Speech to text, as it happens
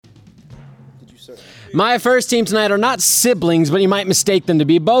My first team tonight are not siblings, but you might mistake them to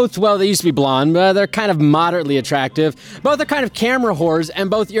be. Both, well, they used to be blonde, but they're kind of moderately attractive. Both are kind of camera whores, and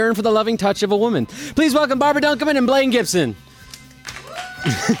both yearn for the loving touch of a woman. Please welcome Barbara Dunkelman and Blaine Gibson.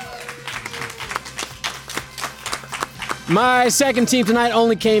 My second team tonight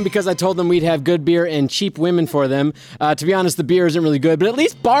only came because I told them we'd have good beer and cheap women for them. To be honest, the beer isn't really good, but at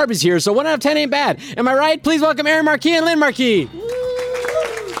least Barb is here, so 1 out of 10 ain't bad. Am I right? Please welcome Aaron Marquis and Lynn Marquis.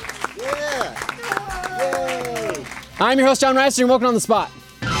 I'm your host, John Rice, and you're welcome on the spot.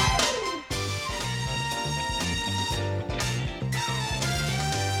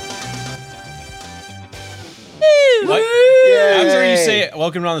 What? After you say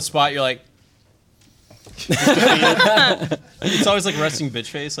welcome on the spot, you're like... It's always like resting bitch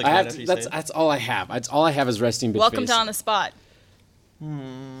face. Like that's all I have. That's all I have is resting bitch Welcome face. to On the Spot.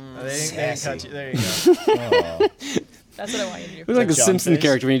 There you go. That's what I want you to do. Looks like a Simpson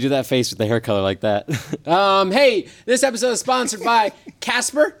character when you do that face with the hair color like that. Hey, this episode is sponsored by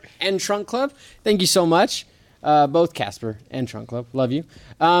Casper and Trunk Club. Thank you so much. Both Casper and Trunk Club. Love you.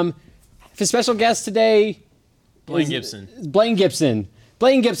 For special guest today... Blaine Gibson. Blaine Gibson.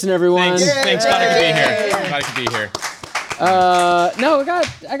 Blaine Gibson, everyone. Thanks, glad I could be here. No,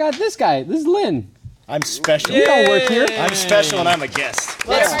 I got this guy. This is Lynn. I'm special. We all work here. I'm special and I'm a guest.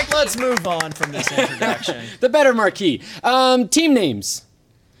 Let's move on from this introduction. The better marquee. Team names.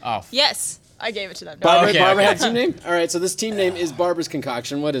 Oh. Yes, I gave it to them. Barbara had a team name? All right, so this team name is Barbara's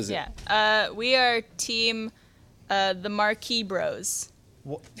concoction. What is it? Yeah. We are team the Marquee Bros.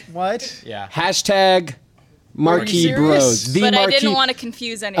 What? Yeah. Hashtag Marquee Bros. But I didn't want to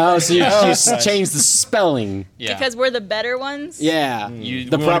confuse anyone. Oh, so you just changed the spelling. Yeah. Because we're the better ones. Yeah.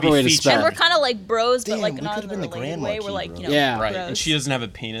 The proper way to spell. And we're kind of like bros, but like we not could've in been the the related Grand way. Marquee We're like, Bros. you know, Yeah. Right, bros. and she doesn't have a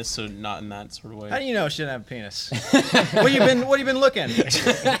penis, so not in that sort of way. How do you know she didn't have a penis? What have you been looking? What have you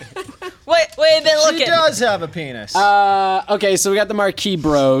been looking? She does have a penis. Okay, so we got the Marquee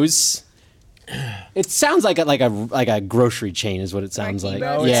Bros. It sounds like a grocery chain is what it sounds Marquee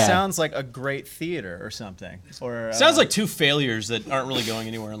like. Bros? It Yeah. sounds like a great theater or something. Or Sounds like two failures that aren't really going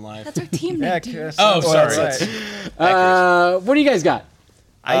anywhere in life. That's our team name. dude. Oh, sorry. What do you guys got?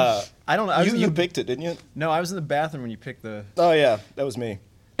 I don't know. You picked it, didn't you? No, I was in the bathroom when you picked the. Oh yeah, that was me.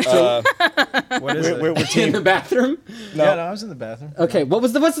 What is it? We're In the team. bathroom? No, Yeah, no, I was in the bathroom. Okay,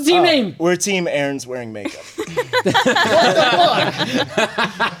 what's the team name? We're team Aaron's wearing makeup.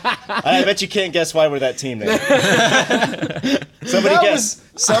 I bet you can't guess why we're that team name.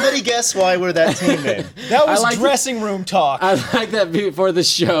 Somebody guess why we're that team name. That was like dressing room talk. I like that before the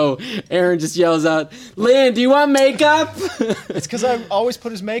show, Aaron just yells out, Lynn, do you want makeup? It's because I always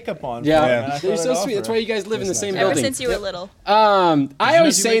put his makeup on. Yeah, for him, and I they're thought so I'd sweet. That's offer why it. you guys live in the same Ever building. since you were little. I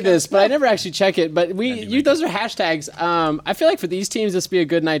always do say makeup? this, but I never actually check it. But those are hashtags. I feel like for these teams, this would be a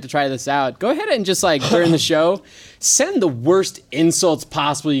good night to try this out. Go ahead and just like during the show, send the worst insults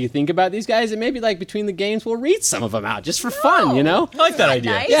possible you can think about these guys, and maybe like between the games, we'll read some of them out just for fun. You know? I like that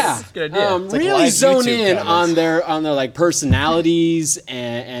idea. Nice. Yeah, Good idea. like really live zone YouTube in comments. on their like personalities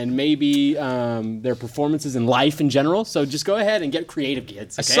and maybe their performances in life in general. So just go ahead and get creative,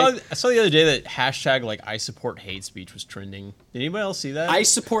 kids. Okay? I saw the other day that hashtag like I support hate speech was trending. Did anybody else see that? I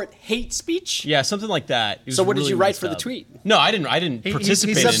support hate speech. Yeah, something like that. It was So what did really you write messed for the up. tweet? No, I didn't He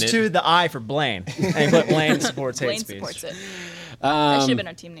participate in it. substituted the I for Blaine, and he put Blaine supports hate Blaine speech. supports it. That should have been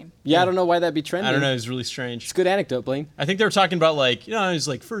our team name. Yeah, I don't know why that'd be trending. I don't know. It was really strange. It's a good anecdote, Blaine. I think they were talking about like it was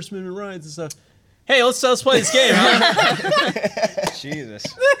like First Amendment rights and stuff. Hey, let's play this game, huh? Jesus.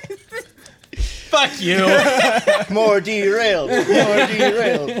 Fuck you. More derailed. More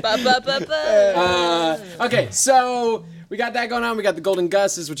derailed. Ba, ba, ba, ba. Okay, so we got that going on. We got the Golden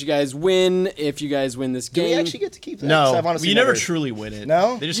Gus is what you guys win if you guys win this Do game. we actually get to keep that? No, 'Cause I've honestly you never truly win it.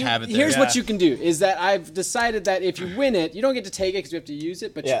 No? They just have it there. Here's Yeah. what you can do, is that I've decided that if you win it, you don't get to take it because you have to use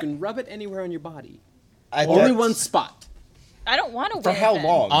it, but you Yeah. can rub it anywhere on your body. Only Only one spot. I don't want to win. For how then.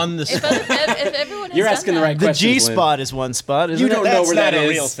 long? on the If spot. everyone has You're done asking the that. right The questions, G Lynn. spot is one spot, isn't You it? don't know That's where not that a is.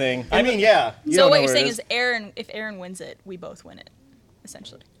 real thing. I mean, yeah. You So don't what know you're where saying it is if Aaron wins it, we both win it,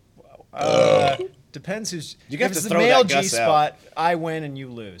 essentially. Depends who's. You if have it's to the throw male that G Gus spot, I win and you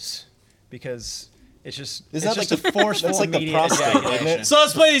lose, because it's just Isn't it's that just like a forceful that's like the immediate prostate, isn't it? ejaculation. So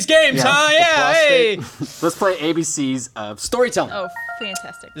let's play these games, Yeah. huh? Yeah, hey. Let's play ABCs of storytelling. Oh,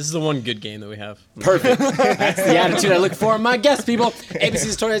 fantastic. This is the one good game that we have. Perfect. That's the attitude I look for in my guest, people.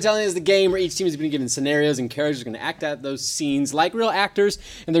 ABC's Storytelling is the game where each team is going to be given scenarios and characters are going to act out those scenes like real actors,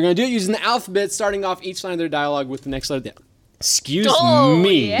 and they're going to do it using the alphabet, starting off each line of their dialogue with the next letter. Excuse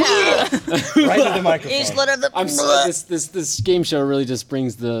me. Yeah. Right to the microphone. Each letter of the. I'm sorry. This game show really just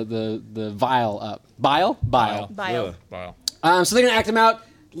brings the vial up. Bile? Bile. Bio. Wow. So they're going to act them out.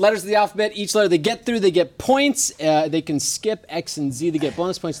 letters of the alphabet. Each letter they get through, they get points. They can skip X and Z. They get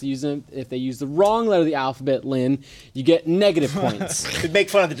bonus points to use them. If they use the wrong letter of the alphabet, Lynn, you get negative points. It'd make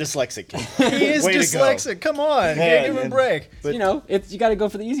fun of the dyslexic kid. He is Way to go. dyslexic. Come on. Yeah, Give him a man. break. But You know, you got to go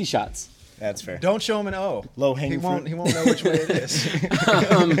for the easy shots. that's fair. Don't show him an O. Low-hanging He won't. fruit. He won't know which way it is.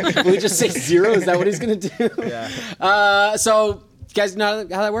 Will we just say 0? Is that what he's going to do? Yeah. So, you guys know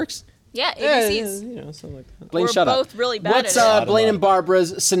how that works? Yeah, Yeah, ABCs. you know, something like that. Blaine, We're shut up. both really bad What's at it. Blaine and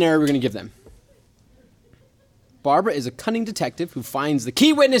Barbara's scenario we're going to give them? Barbara is a cunning detective who finds the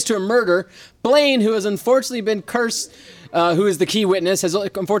key witness to a murder. Blaine, who has unfortunately been cursed, who is the key witness, has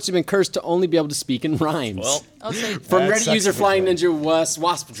unfortunately been cursed to only be able to speak in rhymes. Well, Also, From That Reddit sucks user for Flying Blaine. Ninja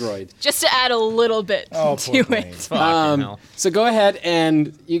Wasp Droid. just to add a little bit Oh, to poor Blaine. it. fucking hell. So go ahead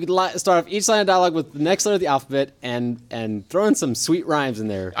and you can start off each line of dialogue with the next letter of the alphabet and throw in some sweet rhymes in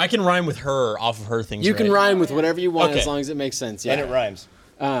there. I can rhyme with her off of her things. You can right? rhyme with whatever you want Okay. as long as it makes sense. Yeah. And it rhymes.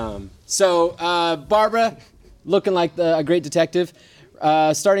 Barbara, looking like a great detective,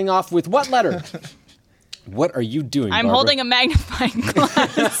 starting off with what letter? What are you doing, I'm Barbara? holding a magnifying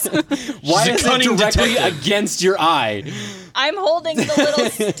glass. Why She's a is it cunning directly detective. against your eye? I'm holding the little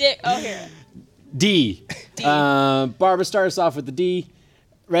stick. Oh, here. D. Barbara starts off with the D.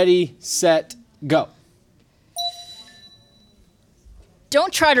 Ready, set, go.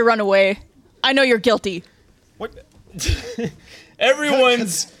 Don't try to run away. I know you're guilty. What?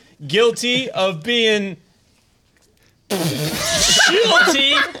 Everyone's guilty of being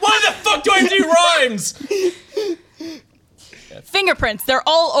guilty. Why the fuck do I do rhymes? Fingerprints. They're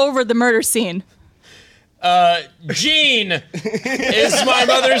all over the murder scene. Jean is my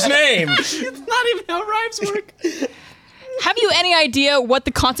mother's name. Not even how rhymes work. Have you any idea what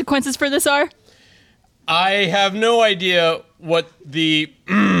the consequences for this are? I have no idea what the.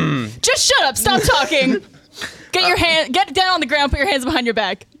 Just shut up. Stop talking. Get down on the ground. Put your hands behind your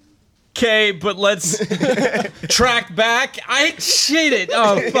back. Okay, but let's track back. I hate it.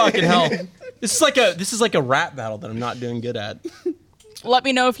 Oh fucking hell! This is like a rap battle that I'm not doing good at. Let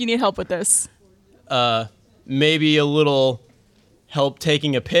me know if you need help with this. Maybe a little help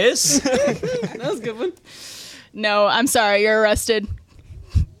taking a piss. That was a good one. No, I'm sorry. You're arrested.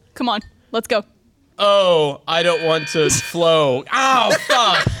 Come on. Let's go. Oh, I don't want to flow. Ow,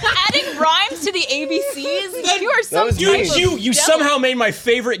 fuck. Adding rhymes to the ABCs? You are some was type mean. of You devil. somehow made my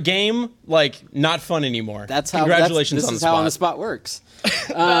favorite game like not fun anymore. That's how. Congratulations This on is the how spot. on the spot works. If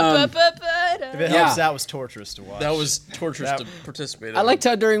it helps, Yeah. that was torturous to watch. That was torturous That- to participate in. I liked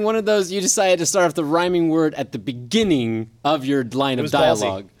how during one of those you decided to start off the rhyming word at the beginning of your line It of was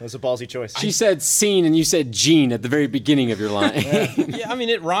dialogue. ballsy. It was a ballsy choice. She said scene and you said Jean at the very beginning of your line. Yeah, I mean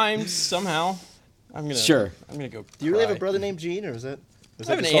it rhymes somehow. I'm gonna Sure. I'm gonna go. Do you really have a cry. brother named Gene, or is that? Was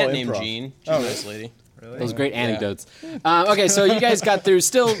I have that an just all aunt named improv? Jean. She's a nice lady. Those great anecdotes. Okay, so you guys got through.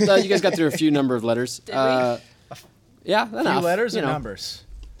 You guys got through a few number of letters. Did we? Yeah, a enough. few letters you and know. numbers.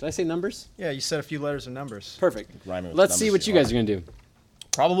 Did I say numbers? Yeah, you said a few letters and numbers. Perfect. Rhyming with Let's see numbers what you is guys are gonna do.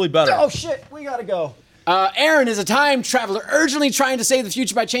 Probably better. Oh shit, we gotta go. Aaron is a time traveler urgently trying to save the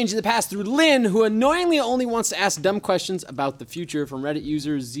future by changing the past through Lynn, who annoyingly only wants to ask dumb questions about the future from Reddit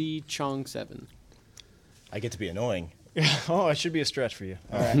user ZChong7. I get to be annoying. Oh, it should be a stretch for you.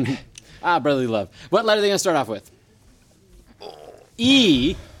 All right. Brotherly love. What letter are they going to start off with?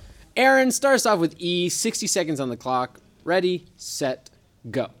 E. Aaron starts off with E. 60 seconds on the clock. Ready, set,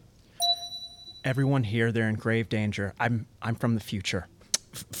 go. Everyone here, they're in grave danger. I'm from the future.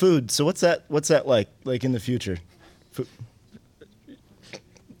 Food. So what's that? What's that like? Like in the future?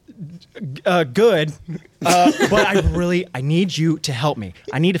 Good. But I need you to help me.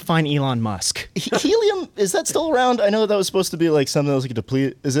 I need to find Elon Musk. Helium, is that still around? I know that was supposed to be like something that was like a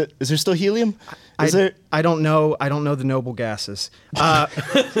deplete. Is there still helium? Is there? I don't know. I don't know the noble gases.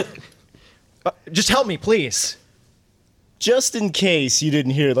 Just help me, please. Just in case you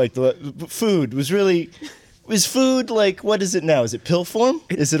didn't hear, like the food was really. Is food like, what is it now? Is it pill form?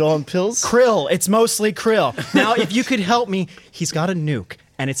 Is it all in pills? Krill. It's mostly krill. Now, if you could help me, he's got a nuke,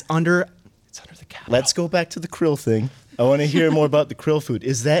 and it's under the Capitol. Let's go back to the krill thing. I want to hear more about the krill food.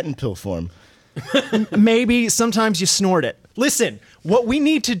 Is that in pill form? Maybe sometimes you snort it. Listen, what we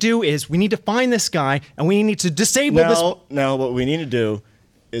need to do is we need to find this guy, and we need to disable this. No, what we need to do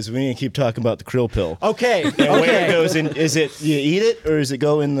is we need to keep talking about the krill pill. Okay. And where it Okay. goes in, is it you eat it or does it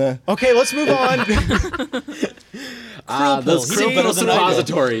go in the? Okay. Let's move on. Those He did krill better pill than I did.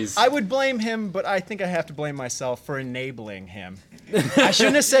 suppositories. I would blame him, but I think I have to blame myself for enabling him. I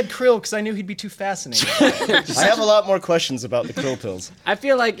shouldn't have said krill because I knew he'd be too fascinated. I have a lot more questions about the krill pills. I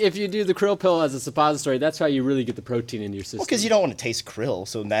feel like if you do the krill pill as a suppository, that's how you really get the protein into your system. Well, because you don't want to taste krill,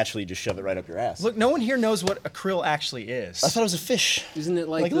 so naturally you just shove it right up your ass. Look, no one here knows what a krill actually is. I thought it was a fish. Isn't it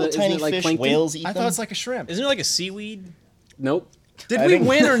like, little tiny isn't it like fish, plankton? whales eat I them. thought it's like a shrimp. Isn't it like a seaweed? Nope. Did I we think-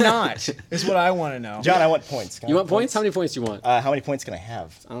 win or not? Is what I want to know. John, I want points. Can I You have want points? How many points do you want? How many points can I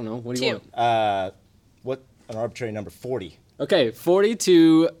have? I don't know. What do you 2. want? What an arbitrary number, 40. Okay, 40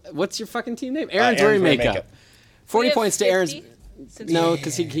 to what's your fucking team name? Aaron's wearing wearing makeup. makeup. 40 points to Aaron's. 50? No,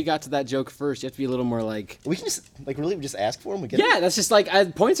 because he got to that joke first. You have to be a little more like. We can just really just ask for them. We get Yeah, them? that's just like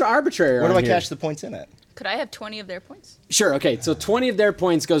points are arbitrary. Where do around I here. cash the points in at? Could I have 20 of their points? Sure. Okay, so 20 of their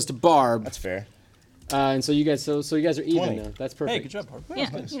points goes to Barb, That's fair. and so you guys, so you guys are even 20. now. That's perfect. Hey, good job, Barb. Yeah,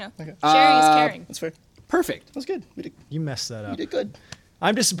 nice. you know, Okay. sharing is caring. That's fair. Perfect. That's good. We did, You messed that we up. did good.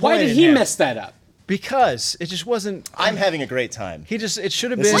 I'm disappointed. Why did in he him. mess that up? Because it just wasn't. I'm having a great time. It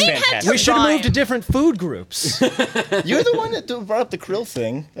should have This is been. Blaine had fantastic. to We should have moved to rhyme. different food groups. You're the one that brought up the krill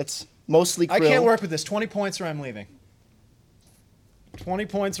thing. That's mostly krill. I can't work with this. 20 points or I'm leaving. 20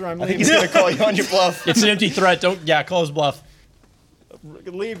 points or I'm I think leaving. he's going to call you on your bluff. It's an empty threat. Call his bluff.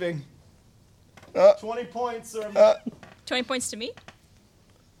 leaving. 20 points or I'm 20 points to me?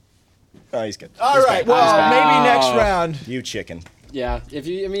 Oh, he's good. All He's right. back. Well, maybe next round. You chicken. Yeah. If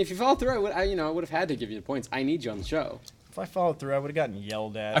you follow through, I would have had to give you the points. I need you on the show. If I followed through, I would have gotten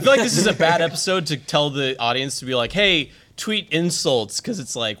yelled at. I feel like this is a bad episode to tell the audience to be like, hey, tweet insults, because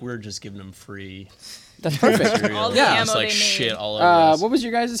it's like we're just giving them free. That's perfect. Material. All the It's ammo just like they shit need. all over us. What was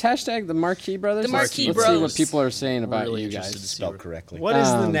your guys' hashtag? The Marquee Brothers? The Marquee Let's see Bros. what people are saying about really you interested guys. to see Spelled correctly. What is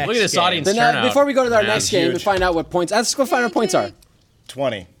the next Look at this game? audience Then, turnout. before we go to our Man, next it's game huge. and find out what points, let's go find our points are.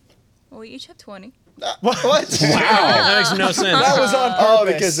 20. Well, we each have 20. What? That makes no sense. That was on purpose. Oh,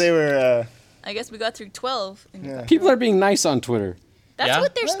 because they were. I guess we got through 12. And People are being nice on Twitter. That's Yeah?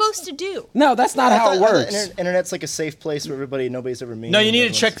 what they're supposed to do. No, that's not how it works. Internet's like a safe place where nobody's ever mean. No, you need to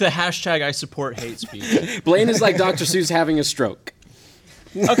Everyone's- check the hashtag I support hate speech. Blaine is like Dr. Seuss having a stroke.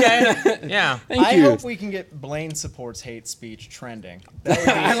 Okay. Yeah. Thank I you. hope we can get Blaine supports hate speech trending.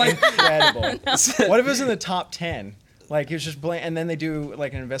 That would be incredible. What if it was in the top 10? Like it was just Blaine, and then they do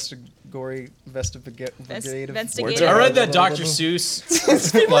like an investigative. Investigative. I read that Dr.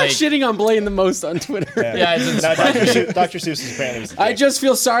 Seuss. People are like, shitting on Blaine the most on Twitter. yeah, it's No, Dr. Seuss is apparently. Was a I dick. just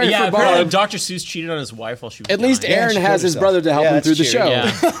feel sorry yeah, for apparently Barb. Dr. Seuss cheated on his wife while she was At least dying. Aaron she has killed his herself. brother to help Yeah, him through the that's show.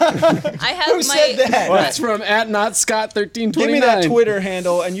 Yeah. I have Who my. said that? That's from @NotScott1329. Give me that Twitter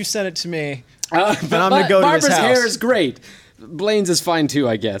handle and you send it to me. But I'm gonna go to his Barbara's house. hair is great. Blaine's is fine too,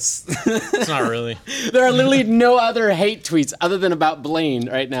 I guess. It's not really. There are literally no other hate tweets other than about Blaine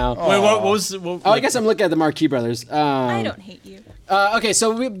right now. Wait, what was? Oh, I guess I'm looking at the Marquee Brothers. I don't hate you. Okay,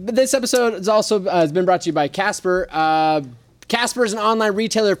 so this episode is also has been brought to you by Casper. Casper is an online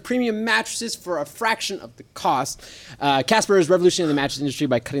retailer of premium mattresses for a fraction of the cost. Casper is revolutionizing the mattress industry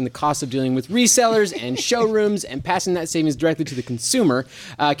by cutting the cost of dealing with resellers and showrooms and passing that savings directly to the consumer.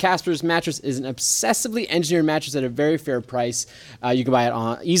 Casper's mattress is an obsessively engineered mattress at a very fair price. You can buy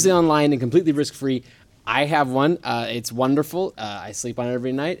it easily online and completely risk-free. I have one. It's wonderful. I sleep on it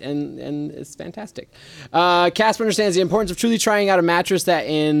every night, and it's fantastic. Casper understands the importance of truly trying out a mattress that,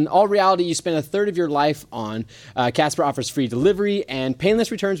 in all reality, you spend a third of your life on. Casper offers free delivery and painless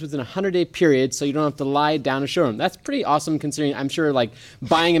returns within a 100-day period, so you don't have to lie down a showroom. That's pretty awesome, considering I'm sure like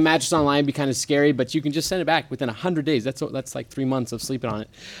buying a mattress online would be kind of scary, but you can just send it back within 100 days. That's like 3 months of sleeping on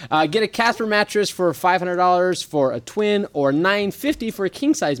it. Get a Casper mattress for $500 for a twin or $950 for a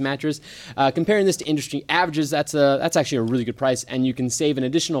king-size mattress. Comparing this to industry averages, that's actually a really good price, and you can save an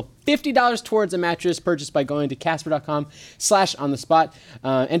additional $50 towards a mattress purchased by going to casper.com/onthespot.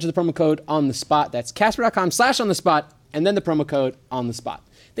 Enter the promo code on the spot. That's casper.com/onthespot, and then the promo code on the spot.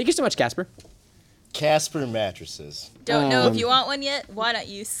 Thank you so much, Casper. Casper mattresses. Don't know if you want one yet. Why don't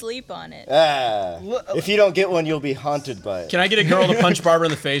you sleep on it? If you don't get one, you'll be haunted by it. Can I get a girl to punch Barbara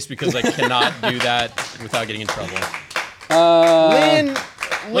in the face because I cannot do that without getting in trouble? Lynn,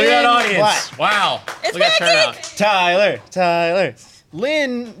 Look at that audience! What? Wow! It's Look at that pancake! turnout. Tyler.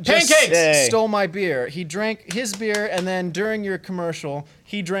 Lynn just Pancakes! stole my beer. He drank his beer, and then during your commercial,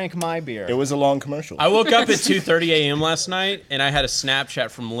 he drank my beer. It was a long commercial. I woke up at 2:30 a.m. last night, and I had a Snapchat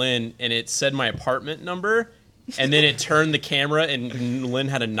from Lynn, and it said my apartment number, and then it turned the camera, and Lynn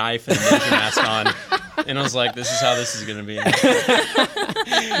had a knife and a ninja mask on, and I was like, "This is how this is gonna be."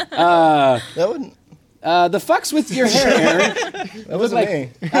 That wouldn't. The fucks with your hair, Aaron. That wasn't me.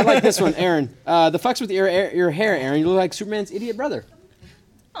 I like this one, Aaron. The fucks with your hair, Aaron. You look like Superman's idiot brother.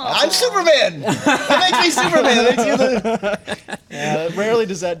 I'm Superman. That makes me Superman. That makes you the... Yeah, rarely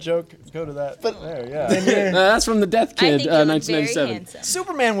does that joke go to that. But there, yeah. That's from the Death I Kid, think you look very 1997. handsome.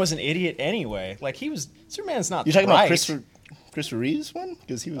 Superman was an idiot anyway. Like Superman's not. You're talking bright. about Christopher Reeve's one?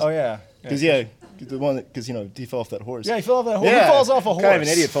 Because he was. Oh yeah. Because the one because he fell off that horse. Yeah, he fell off that horse. He falls off a horse. Kind of an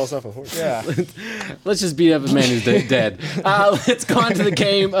idiot falls off a horse. Yeah. Let's just beat up a man who's dead. Let's go on to the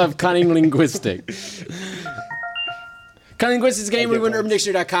game of cunning linguistics. Cunning linguistics game. We went to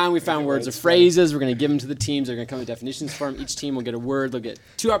UrbanDictionary.com. We found words or phrases. We're going to give them to the teams. They're going to come with definitions for them. Each team will get a word. They'll get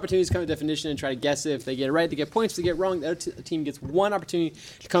 2 opportunities to come with a definition and try to guess it. If they get it right, they get points. If they get it wrong, the other team gets 1 opportunity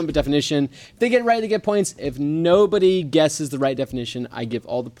to come up with a definition. If they get it right, they get points. If nobody guesses the right definition, I give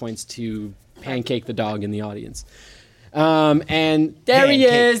all the points to Pancake the dog in the audience. And there he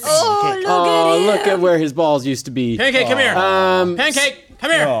is. Oh, look at where his balls used to be. Pancake, come here. Pancake,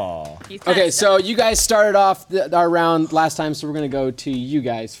 come here. Aw. Okay, so you guys started off our round last time, so we're going to go to you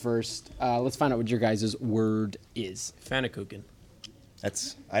guys first. Let's find out what your guys' word is. Pfannkuchen.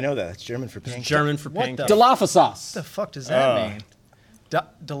 I know that. That's German for pancake. German for What pancake. the- Dilophosaurus. What the fuck does that mean?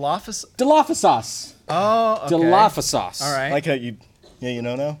 Dilophosaurus? Dilophosaurus. Oh, okay. Dilophosaurus. All right. I like how you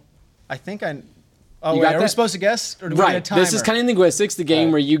know now. I think I. Oh, You wait, got are we that? supposed to guess, or do we get a Right. timer? This is cunning linguistics, the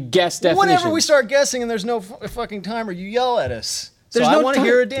game where you guess definitions. Whenever we start guessing and there's no fucking timer, you yell at us. There's So no I want to time-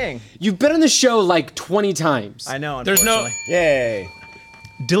 hear a ding. You've been on the show like 20 times. I know. There's no- unfortunately. Yay.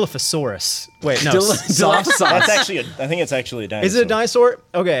 Dilophosaurus. Wait, no. Dilophosaurus. That's actually I think it's actually a dinosaur. Is it a dinosaur?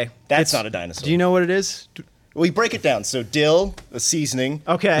 Okay. That's not a dinosaur. Do you know what it is? We break it down. So dill, a seasoning.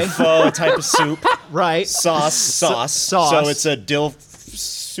 Okay. Pho, a type of soup. Right. Sauce. sauce. So it's a dill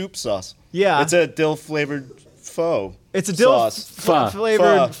soup sauce. Yeah. It's a dill flavored pho. It's a dill sauce.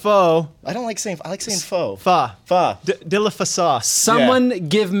 flavored pho. I like saying pho. Pho. Pho. Dilophosaurus. Someone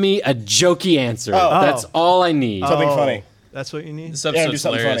give me a jokey answer. Oh. That's all I need. Something funny. That's what you need? This do episode's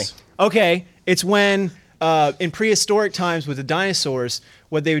something hilarious. Okay, it's when in prehistoric times with the dinosaurs,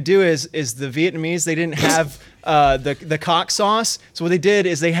 what they would do is the Vietnamese, they didn't have the cock sauce, so what they did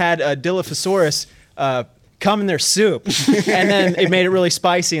is they had a Dilophosaurus come in their soup, and then it made it really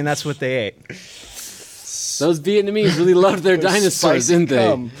spicy, and that's what they ate. Those Vietnamese really loved their dinosaurs, Spicy didn't they?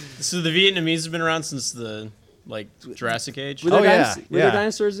 cum. So the Vietnamese have been around since the Jurassic Age. Were there, Oh, yeah, were there yeah.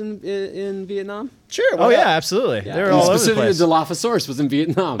 dinosaurs in Vietnam? Sure. Oh yeah, absolutely. They're all over the Specifically, place. the Dilophosaurus was in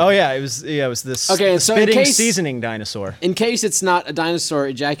Vietnam. Oh yeah, it was this Okay, so in spitting case- seasoning dinosaur, In case it's not a dinosaur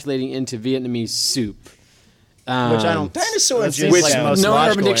ejaculating into Vietnamese soup. which I don't. Dinosaur That seems juice Which, like the most no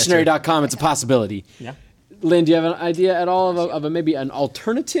logical UrbanDictionary.com, it's a possibility. Yeah. Lynn, do you have an idea at all of a maybe an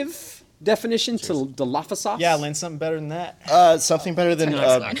alternative definition to Dilophosaurus? Yeah, Lynn, something better than that. Something better than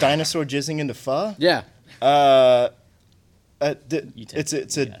dinosaur jizzing into pho. Yeah.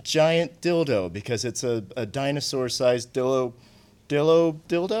 It's a giant dildo because it's a dinosaur-sized dildo.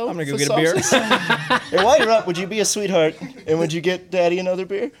 Dildo. I'm gonna go for get a beer. sauces. Hey, while you're up, would you be a sweetheart and would you get Daddy another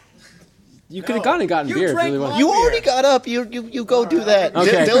beer? You could have gone and gotten You beer if you drank really wanted. mine. You already got up. You go do that.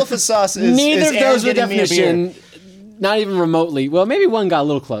 Okay. Dilophosaurus is Neither is of Aaron those were getting me a beer. definition. Not even remotely. Well, maybe one got a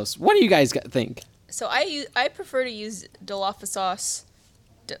little close. What do you guys think? So I prefer to use Dilophosaurus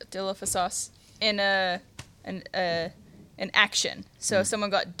in an action. So if someone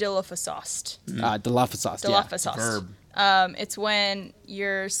got Dilophosaurused. Dilophosaurus. Dilophosaurus. Verb. It's when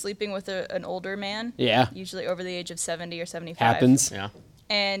you're sleeping with an older man. Yeah. Usually over the age of 70 or 75. Happens. Yeah.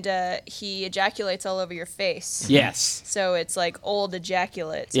 And he ejaculates all over your face. Yes. So it's like old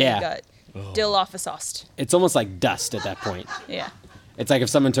ejaculate. So Yeah. you got Dilophosaurused. It's almost like dust at that point. Yeah. It's like if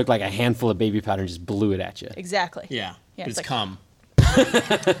someone took like a handful of baby powder and just blew it at you. Exactly. Yeah. Yeah, But it's it's like- cum.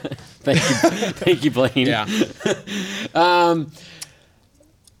 Thank you, thank you, Blaine. Yeah.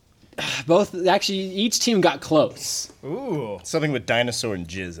 Both actually, each team got close. Ooh. Something with dinosaur and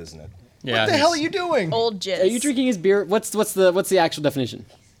jizz, isn't it? Yeah. What the hell are you doing? Old jizz. Are you drinking his beer? What's the actual definition?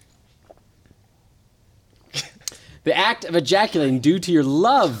 The act of ejaculating due to your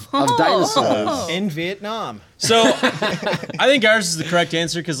love of dinosaurs. In Vietnam. So I think ours is the correct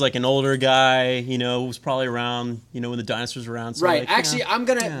answer because like an older guy, was probably around, when the dinosaurs were around. So Right. like, Actually, I'm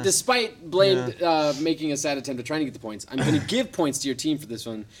gonna, Yeah. despite Blaine making a sad attempt at trying to get the points, I'm gonna give points to your team for this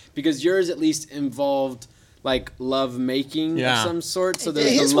one because yours at least involved like love making Yeah. of some sort. So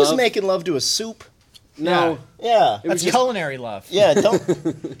there's His the was love. making love to a soup. No. Yeah. That's just- culinary love. Yeah.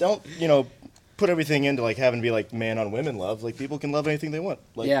 Don't put everything into like having to be like man on women love. Like people can love anything they want.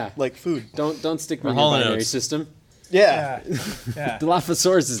 Like, Yeah. Like food. Don't stick me in Or your Hall & binary Oates. system. Yeah. Yeah.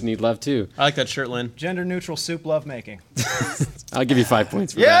 Dilophosaurus need love too. I like that shirt, Lynn. Gender neutral soup love making. I'll give you 5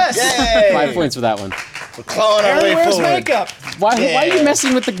 points for Yes! that. Yay! 5 points for that one. We're clawing our Aaron way wears forward. makeup. Why are you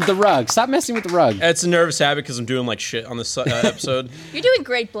messing with the rug? Stop messing with the rug. It's a nervous habit because I'm doing like shit on this episode. You're doing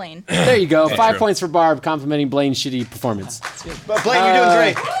great, Blaine. There you go. 5 true. points for Barb, complimenting Blaine's shitty performance. But Blaine, you're doing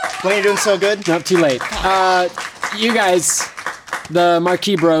great. Blaine, you're doing so good. Nope, too late. You guys, the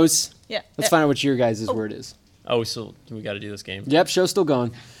Marquee Bros. Yeah. Let's find out what your guys' word is. Oh, we got to do this game. Yep, show's still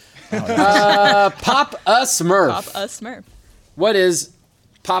going. Pop a Smurf. Pop a Smurf. What is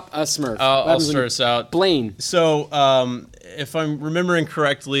Pop a Smurf? I'll start us out. Blaine. So, if I'm remembering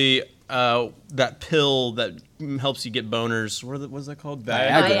correctly, that pill that helps you get boners, what is that called?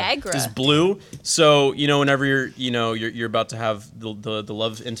 Viagra. Is blue. So whenever you're about to have the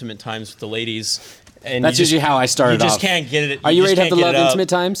love intimate times with the ladies, and That's usually how I started You just off. can't get it. Are you ready to have the can't love get it up. intimate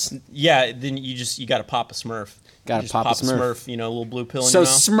times? Yeah. Then you got to pop a Smurf. Gotta Just pop a Smurf. A little blue pill. So in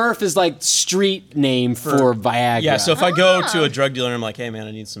your mouth. Smurf is like street name for Viagra. Yeah, so if I go to a drug dealer and I'm like, hey man,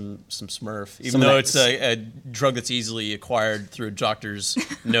 I need some Smurf, even Some though X. it's a drug that's easily acquired through a doctor's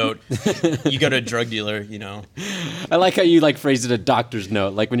note, you go to a drug dealer, I like how you phrased it a doctor's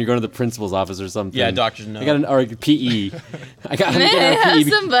note, like when you're going to the principal's office or something. Yeah, doctor's note. I got or PE. I got May I a have PE.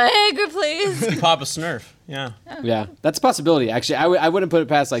 some Viagra, please? Pop a Smurf. Yeah. Yeah, that's a possibility. Actually, I wouldn't put it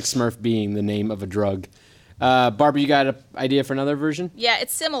past Smurf being the name of a drug. Barbara, you got an idea for another version? Yeah,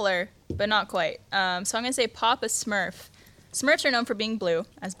 it's similar, but not quite. So I'm going to say Pop a Smurf. Smurfs are known for being blue,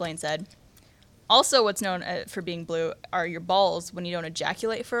 as Blaine said. Also, what's known for being blue are your balls when you don't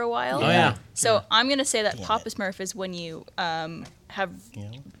ejaculate for a while. Oh yeah. So I'm going to say that Pop a Smurf is when you have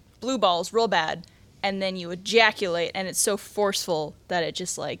blue balls real bad, and then you ejaculate, and it's so forceful that it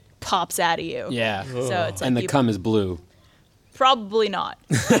just pops out of you. Yeah. So it's And the cum is blue. Probably not.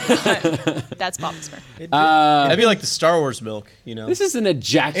 But that's Pop a Smurf. That'd be like the Star Wars milk, This is an It's been 2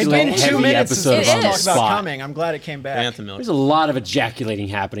 ejaculate-heavy minutes episode since It on we the is. talked about spot. coming. I'm glad it came back. Bantha milk. There's a lot of ejaculating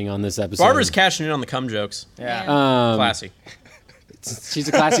happening on this episode. Barbara's cashing in on the cum jokes. Yeah. Classy. She's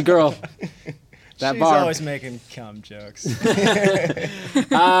a classy girl. That She's Barb. always making cum jokes.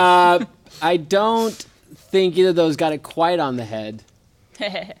 I don't think either of those got it quite on the head.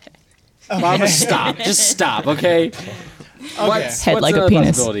 Barbara, stop. Just stop, okay? What's Head like a another penis.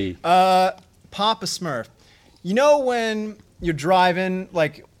 possibility? Pop a Smurf. You know when you're driving, you're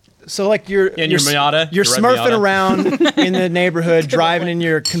in your Miata, you're your red smurfing Miata. around in the neighborhood, driving in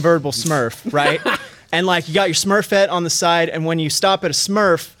your convertible Smurf, right? And you got your Smurfette on the side, and when you stop at a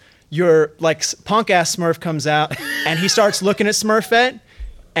Smurf, your punk ass Smurf comes out, and he starts looking at Smurfette,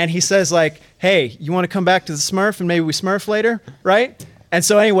 and he says "Hey, you want to come back to the Smurf and maybe we Smurf later, right?" And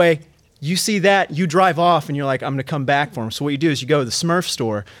so anyway, you see that, you drive off, and you're like, I'm going to come back for him. So what you do is you go to the Smurf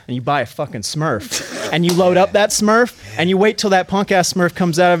store, and you buy a fucking Smurf. And you load up that Smurf, and you wait till that punk-ass Smurf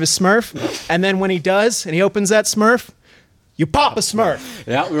comes out of his Smurf. And then when he does, and he opens that Smurf, you pop a Smurf.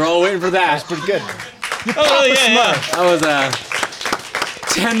 Yeah, we were all waiting for that. Pretty good. Oh yeah. That was a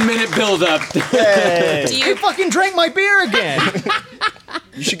 10-minute build-up. Hey, Do You you fucking drank my beer again.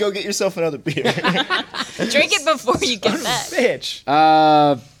 you should go get yourself another beer. drink it before you get that? Bitch.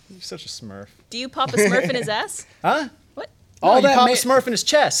 Uh, You're such a Smurf. Do you pop a Smurf in his ass? Huh? What? all You that pop ma- a Smurf in his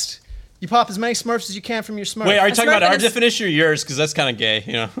chest. You pop as many Smurfs as you can from your Smurf. Wait, are you talking about Smurf our is- definition or yours? Because that's kind of gay,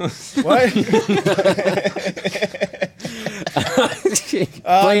 What?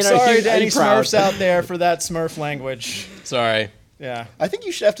 I'm Blaine, are sorry you- to are any you proud? Smurfs out there for that Smurf language. Sorry. Yeah. I think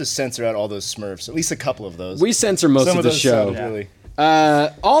you should have to censor out all those Smurfs, at least a couple of those. We censor most Some of the those show. sound really.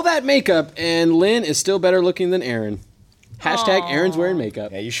 All that makeup, and Lynn is still better looking than Aaron. Hashtag Aaron's wearing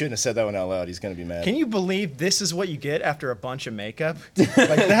makeup. Yeah, you shouldn't have said that one out loud. He's gonna be mad. Can you believe this is what you get after a bunch of makeup?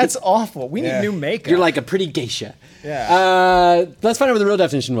 That's awful. We need Yeah. new makeup. You're like a pretty geisha. yeah. Let's find out what the real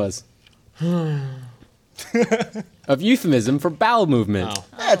definition was. Of euphemism for bowel movement. Oh.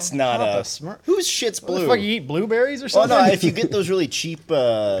 That's not Pop a a Smurf. Whose shit's What the blue? fuck, you eat blueberries or Well, something? no, if you get those really cheap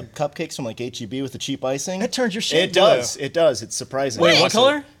cupcakes from HEB with the cheap icing, That turns your shit It does. It does. It's surprising. Wait, what Also,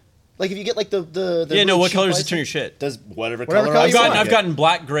 color? Like if you get the Yeah, no. really What cheap color does it icing, turn your shit? Does whatever Whatever color color icing you you want. I've get. gotten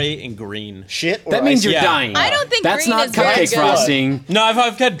black, gray, and green. Shit. Or That means you're icing. Yeah. dying. I don't think That's green not is very cupcake good. frosting. No,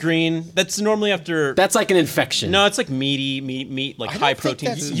 I've got green. That's normally after. That's like an infection. No, it's like meat, like I don't high think protein.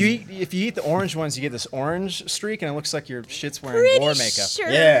 that's- If you eat the orange ones, you get this orange streak, and it looks like your shit's wearing Pretty war makeup. sure.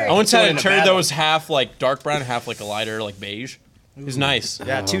 Yeah. I once Doing had it a in turd that battle. was half like dark brown, half like a lighter like beige. It was nice.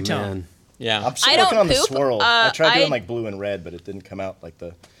 Yeah, Oh, two-tone. man. Yeah. I'm still I don't working on the poop. swirl. I tried doing I- like blue and red, but it didn't come out like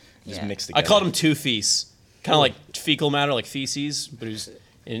the just Yeah. mixed I together. called him Two Feces. Kind of like fecal matter, like feces, but he was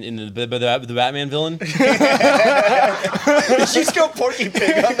in the Batman villain. Did you go Porky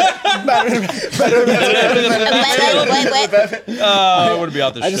Pig on that? Oh, it would be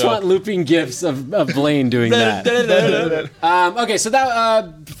out the show. I just want looping gifs of Blaine doing that. Okay, so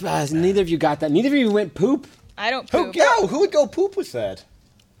that neither of you got that. Neither of you went poop. I don't poop. Who would go poop with that?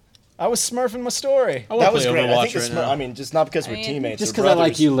 I was smurfing my story. I wanna That was play great. I Overwatch think right now. I mean, just not because we're mean, teammates. Just or because I like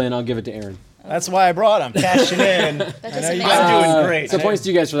brothers. you, Lynn, I'll give it to Aaron. That's why I brought him. Cashing in. That doesn't make I'm sense. doing great. So points to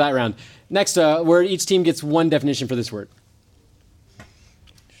you guys for that round. Next, where each team gets one definition for this word.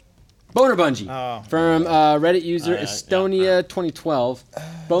 Boner bungee. Oh. From Reddit user yeah. Estonia 2012.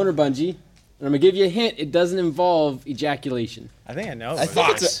 Boner bungee. And I'm going to give you a hint. It doesn't involve ejaculation. I think I know. I this.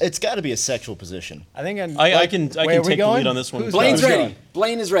 think it's got to be a sexual position. I think I can where are we take the going? lead on this one. Who's Blaine's going? ready.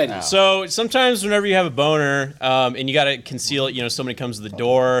 Blaine is ready. So sometimes whenever you have a boner and you got to conceal it, somebody comes to the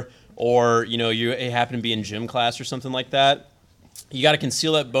door or, you happen to be in gym class or something like that, you got to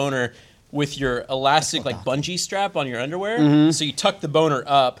conceal that boner with your elastic like bungee strap on your underwear. So you tuck the boner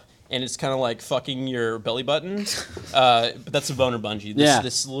up and it's kind of like fucking your belly button. But that's a boner bungee.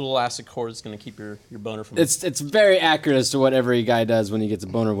 This little elastic cord is going to keep your boner from... It's very accurate as to what every guy does when he gets a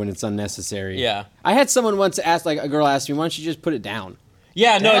boner when it's unnecessary. Yeah. I had someone once ask, like a girl asked me, why don't you just put it down?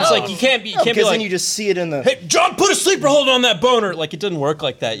 Yeah, no, it's like you can't be Because like, then you just see it in the. hey, John, put a sleeper hold on that boner. Like, it doesn't work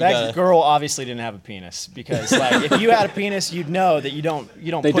like that. You That gotta... girl obviously didn't have a penis because, like, if you had a penis, you'd know that you don't.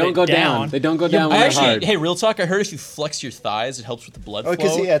 They put don't it go down. They don't go down when I they're actually, hard. hey, real talk. I heard if you flex your thighs, it helps with the blood flow.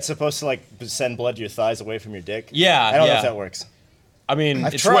 Because it's supposed to like send blood to your thighs away from your dick. Yeah, I don't know yeah. if that works. I mean,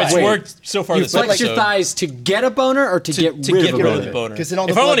 I've it's tried. Wait, worked so far You this flex episode. your thighs to get a boner or to get to rid get of a rid boner? of the boner. 'Cause then all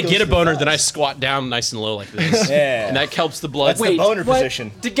the If I blood want to goes get a to the boner, then I thighs. squat down nice and low like this. Yeah. And that helps the blood. That's the boner what?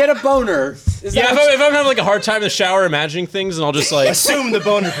 position. To get a boner? Is Yeah, that if I'm having like a hard time in the shower imagining things, and I'll just like Assume the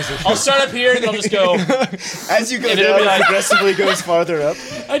boner position. I'll start up here and I'll just go. As you go And it'll down, be like- it progressively goes farther up.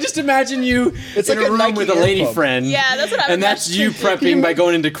 I just imagine you It's in like a a room Nike with a lady earplug. friend. Yeah, that's what I'm And that's you prepping by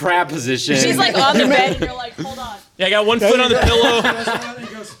going into crab position. She's like on the bed, and you're like, hold on. Yeah, I got one foot on the pillow.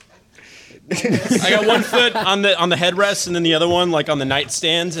 I got one foot on the headrest, and then the other one like on the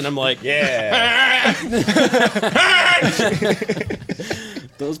nightstand, and I'm like, Yeah.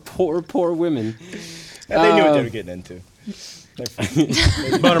 Those poor women. And they knew what they were getting into. They're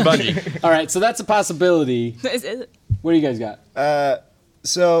fine. boner bungee. All right, so that's a possibility. Is it? What do you guys got?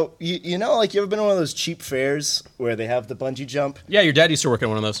 So you know, like you ever been to one of those cheap fairs where they have the bungee jump? Yeah, your dad used to work at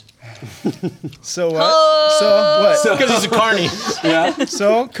one of those. So what? So what? Because he's a carny. Yeah.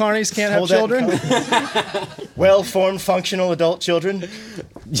 So carnies can't have Hold that children. Well-formed, functional adult children.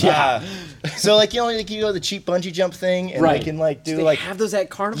 Yeah. So like like you go to the cheap bungee jump thing, and Right. they can like do They like have those at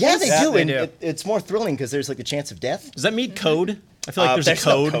carnivals? yeah, they Yeah, do, they and do. it's more thrilling because there's like the chance of death. Does that meet code? I feel like there's a no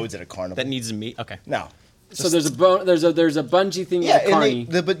code codes at a carnival. that needs to meet. Okay. No. So there's a bungee thing Yeah, at a carny.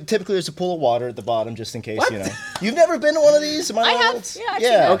 but typically there's a pool of water at the bottom just in case, you know. You've never been to one of these? Am I have. old? Yeah, I've seen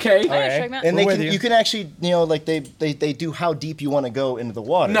that. Okay. I know Okay. Shrek Mountain. And they We're can, with you can actually, like they do how deep you want to go into the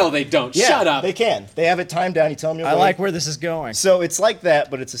water. No, they don't. Yeah, Shut up. They can. They have it timed down. You tell them you're I ready. like where this is going. So it's like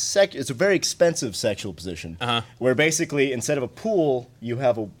that, but it's a very expensive sexual position. Where basically instead of a pool, you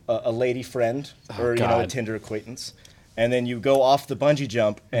have a lady friend or a God. Tinder acquaintance, and then you go off the bungee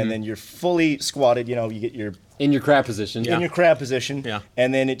jump, and then you're fully squatted. You get your In your crab position. Yeah. in your crab position, Yeah.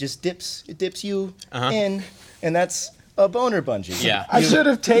 and then it just dips you in, and that's a boner bungee. Yeah. I should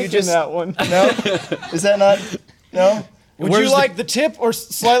have taken just- that one. No, is that not? No. Would Where's you the- like the tip or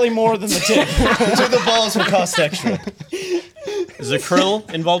slightly more than the tip? So the balls will cost extra. Is there krill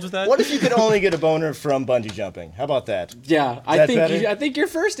involved with that? What if you could only get a boner from bungee jumping? How about that? Yeah, that better? I think your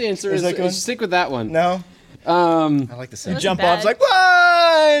first answer Is that good? is stick with that one. No. I like the sound. That's Jump bad. off, it's like, what?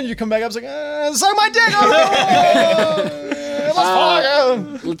 And you come back up, it's like, suck my dick.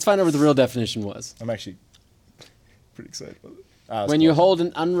 Let's find out what the real definition was. I'm actually pretty excited about it. When you hold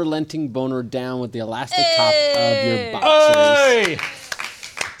an unrelenting boner down with the elastic top of your boxers. Hey!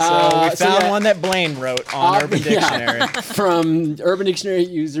 So we so found yeah. one that Blaine wrote on Urban Yeah. Dictionary. From Urban Dictionary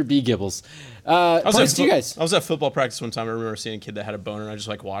user B. Gibbles. Points to you guys. I was at football practice one time. I remember seeing a kid that had a boner, and I just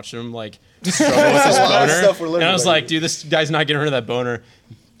like watched him like struggle with his a lot of boner. stuff we're learning And I was about like, dude, this guy's not getting rid of that boner.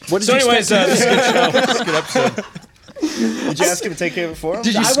 What did So, you anyways, expect? this is a good show. This is a good episode. Did you ask him to take care of it for him?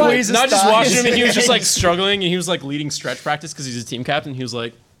 Did you I squeeze his No, I just thighs? watched him, and he was just like struggling, and he was like leading stretch practice because he's a team captain. He was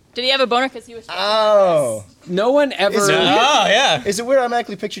like, Did he have a boner because he was? Oh. No one ever. Is it- oh yeah, Is it weird? I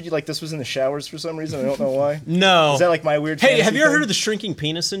automatically pictured you like this was in the showers for some reason. I don't know why. no. Is that like my weird? Hey, fantasy have you ever thing? heard of the shrinking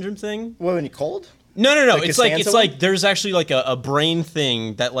penis syndrome thing? What, when you cold? No. Like It's Costanza it's one? like there's actually like a brain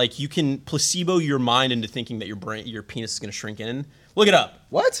thing that like you can placebo your mind into thinking that your penis is gonna shrink in. Look it up.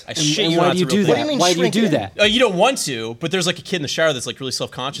 What? I shit And you why not, do you it's a real do thing. What do you that? mean Why do you shrink do in? that? You don't want to, but there's like a kid in the shower that's like really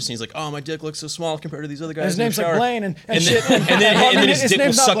self-conscious, and he's like, "Oh, my dick looks so small compared to these other guys." His in the name's like shower." Blaine, and and shit. then his His dick will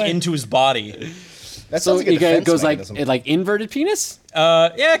name's not suck Blaine. into his body. That So sounds like a you guys defense goes mechanism. like inverted penis.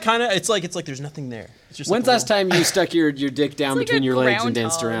 Yeah, kind of. It's like there's nothing there. It's just When's like a last time you stuck your dick down like between a your legs and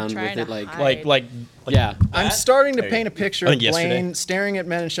danced groundhog around trying with it? to Like, hide. like yeah. I'm starting to There you paint a go. picture I of think yesterday. Blaine staring at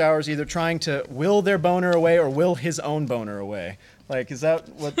men in showers, either trying to will their boner away or will his own boner away. Like, is that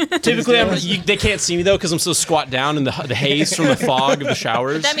what? Typically, he's doing? they can't see me though because I'm so squat down in the haze from the fog of the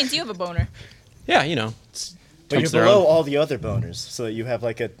showers. That means you have a boner. Yeah, you know. But you're Comes their below own. all the other boners, so that you have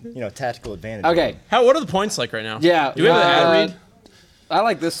like a tactical advantage. Okay. What are the points like right now? Yeah. Do we have an ad read? I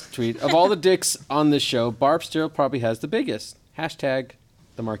like this tweet. Of all the dicks on this show, Barb still probably has the biggest. Hashtag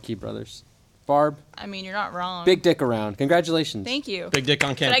the Marquis Brothers. Barb, I mean, you're not wrong. big dick around. Congratulations. Thank you. Big dick on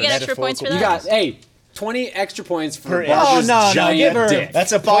Did campus. I get extra points for that? You got, hey, 20 extra points for Per Barb's inch. no, giant give her dick.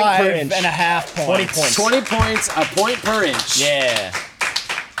 That's a point per inch. 5.5 20 points. points. 20 points, a point per inch. Yeah.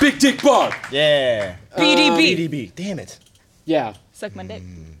 Big dick Barb. Yeah. BDB. BDB. Damn it. Yeah. Suck my dick.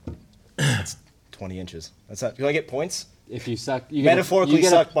 20 inches. That's not. Do I get points? If you suck, you Metaphorically get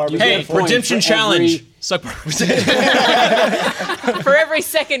suck Barb's you dick. get Hey, a point redemption for challenge. every- Suck. For every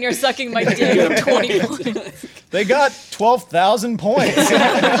second you're sucking my dick, 20 points. They got 12,000 points. All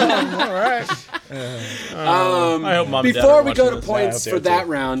right. I hope mom and dad Before are we go watching to this. points I for hope they that are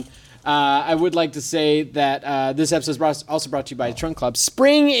too. round, I would like to say that this episode is also brought to you by Trunk Club.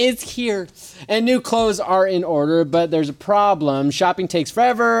 Spring is here, and new clothes are in order, but there's a problem. Shopping takes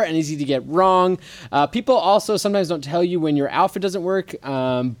forever and easy to get wrong. People also sometimes don't tell you when your outfit doesn't work,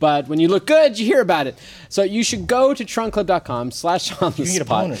 but when you look good, you hear about it. So you should go to trunkclub.com/on the You need a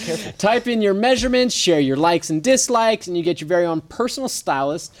spot. boner, careful. Type in your measurements, share your likes and dislikes, and you get your very own personal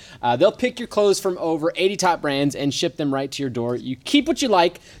stylist. They'll pick your clothes from over 80 top brands and ship them right to your door. You keep what you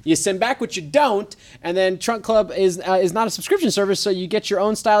like, you send back what you don't, and then Trunk Club is not a subscription service, so you get your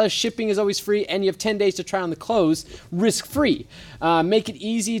own stylist. Shipping is always free, and you have 10 days to try on the clothes risk-free. Make it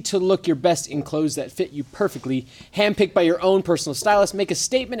easy to look your best in clothes that fit you perfectly. Handpicked by your own personal stylist. Make a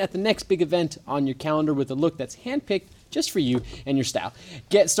statement at the next big event on your calendar with a look that's handpicked just for you and your style.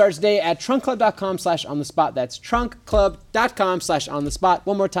 Get started today at trunkclub.com/on-the-spot. That's trunkclub.com/on-the-spot.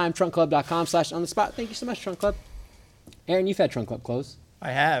 One more time, trunkclub.com/on-the-spot. Thank you so much, Trunk Club. Aaron, you've had Trunk Club clothes.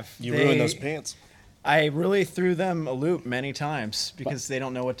 I have. You ruined those pants. I really threw them a loop many times because they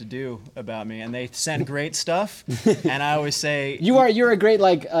don't know what to do about me, and they send great stuff. And I always say, You're a great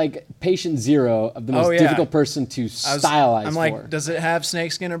like patient zero of the most Oh, yeah. difficult person to stylize I'm for. like, does it have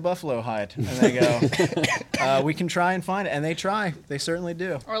snakeskin or buffalo hide? And they go, we can try and find it. And they try. They certainly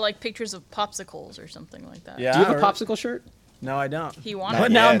do. Or like pictures of popsicles or something like that. Yeah. Do you have a or- popsicle shirt? No, I don't. He wanted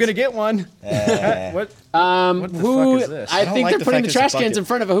But it. now I'm yet. going to get one. What? What the Who? fuck is this? I don't think like they're the putting fact the it's a trash cans bucket. in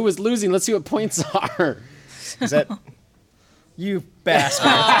front of who is losing. Let's see what points are. Is that You bastard.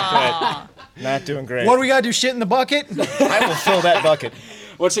 not doing great? What do we got to do? Shit in the bucket? I will fill that bucket.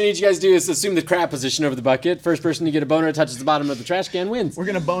 What I need you guys to do is assume the crab position over the bucket. First person to get a boner that touches the bottom of the trash can wins. We're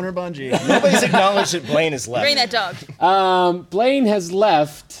going to boner bungee. Nobody's acknowledged that Blaine is left Bring that dog. Blaine has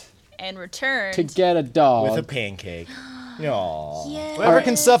left And returned. to get a dog. with a pancake. Aww. Whoever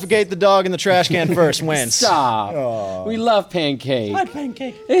can suffocate the dog in the trash can first wins. Stop. We love Pancake.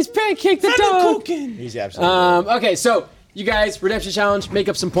 Pancake. It's Pancake the dog. He's absolutely. Okay, so you guys, Redemption Challenge, make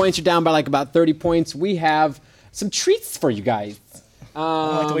up some points. You're down by like about 30 points. We have some treats for you guys.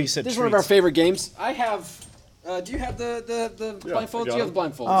 I like the way you said This is one of our treats. favorite games. I have. Do you have the blindfold? Do you have the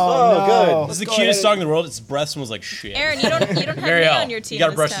blindfold? Oh, good. This is the Go cutest ahead. dog in the world. Its breath smells like shit. Aaron, you don't have Very me well. on your team You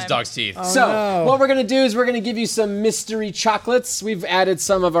gotta this brush time. this dog's teeth. So, no. what we're going to do is we're going to give you some mystery chocolates. We've added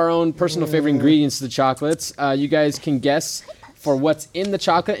some of our own personal favorite ingredients to the chocolates. You guys can guess for what's in the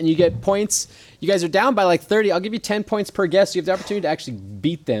chocolate, and you get points. You guys are down by like 30. I'll give you 10 points per guess. So you have the opportunity to actually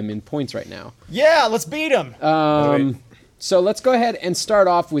beat them in points right now. Yeah, let's beat him. So let's go ahead and start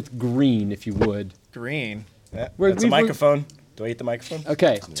off with green, if you would. Green. Yeah, We're- that's a we've- microphone. Do I eat the microphone?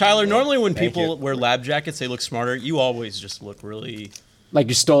 Okay. Tyler, normally when Thank people you. wear lab jackets, they look smarter. You always just look really Like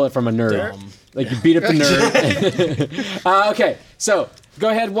you stole it from a nerd. dumb. Like you beat up the nerd. Okay, so go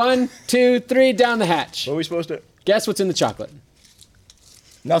ahead. 1, 2, 3, down the hatch. What are we supposed to? Guess what's in the chocolate.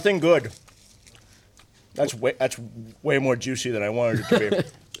 Nothing good. That's way more juicy than I wanted it to be.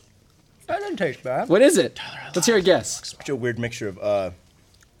 That didn't taste bad. What is it? Let's hear a guess. Such a weird mixture of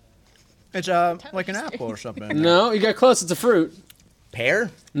It's like an apple or something. No, you got close. It's a fruit.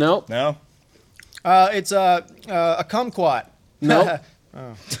 pear. No. No. It's a kumquat. No.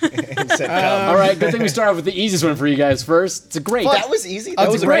 It said gum. All right, good thing we start off with the easiest one for you guys first. It's a grape. That was easy. That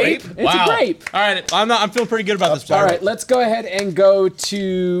It's was a grape. It's wow. a grape. All right, I'm feeling pretty good about this. All right, let's go ahead and go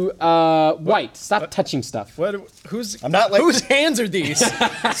to white. Stop touching stuff. What? Whose? I'm not like- Whose hands are these?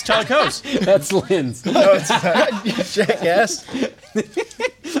 It's Tyler Coase. That's Lynn's. No, it's not. Jackass.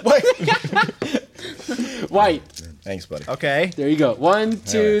 What? White. Thanks, buddy. Okay. There you go. 1,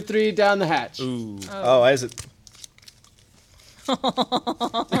 2, right. 3 down the hatch. Ooh. Oh, why is it?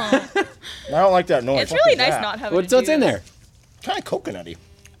 I don't like that noise. It's really nice not having What's to in do there? Kind of coconutty.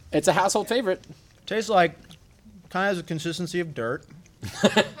 It's a household favorite. Tastes like, kind of has the consistency of dirt.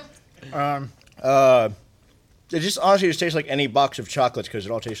 It just honestly just tastes like any box of chocolates because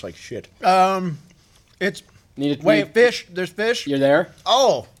it all tastes like shit. It's Wait, fish. There's fish. You're there?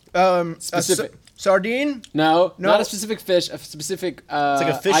 Oh, Specific. Sardine, No, No. not a specific fish. A specific like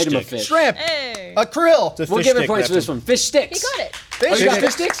a fish item of stick. fish. shrimp, Hey. a krill. it's a We'll fish give it stick points for wrapped this one. Fish sticks. He got it. Oh, you got stick.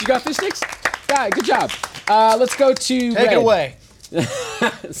 fish sticks? You got fish sticks? Yeah, good job. Let's go to Take red. it away.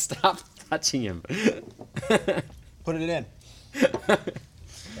 Stop touching him. Put it in.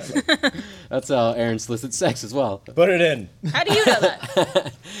 That's how Aaron solicits sex as well. Put it in. How do you know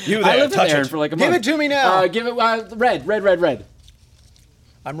that? You I there, lived with touch Aaron it. for like a Give month. it to me now. Give it red.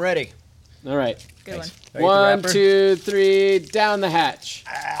 I'm ready. All right. Good one. Are you the 1, rapper? 2, 3 down the hatch.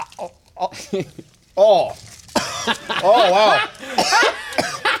 Oh. Oh, wow.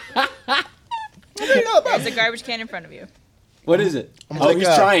 There's a garbage can in front of you. What is it? Oh, like, he's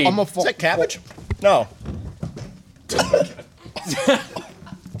trying. Is that cabbage? No.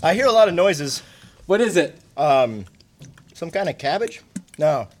 I hear a lot of noises. What is it? Some kind of cabbage?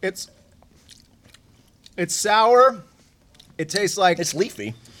 No. It's sour. It tastes like It's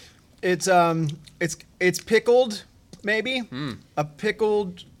leafy. it's pickled, maybe a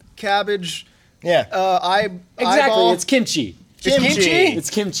pickled cabbage. Yeah. Exactly. Eyeball. It's kimchi. It's kimchi? It's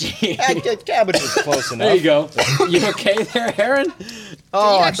kimchi. Cabbage is close enough. There you go. You okay there, Aaron? Did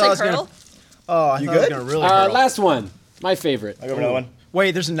Oh, you I thought actually I was curdle? gonna. Oh, I You thought I was good? gonna really. Hurdle. Last one. My favorite. I go for another one.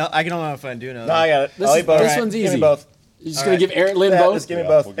 Wait, there's another. I don't know if I do know. No, I got it. This I'll is- eat both. this one's Give easy. me both. You're just going to give Aaron Lynn Yeah, both? Just give me Yeah,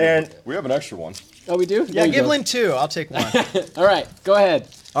 both. we'll give Aaron. it- We have an extra one. Oh, we do? Yeah, give Lynn 2. I'll take one. All right. Go ahead.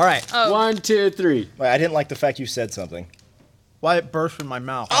 All right. Oh, 1, 2, 3. Wait, I didn't like the fact you said something. Why it burst in my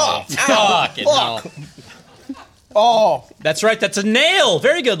mouth? Fucking hell. Oh, That's right. That's a nail.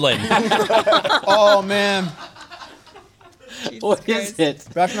 Very good, Lynn. oh man, Jesus What is Christ. it?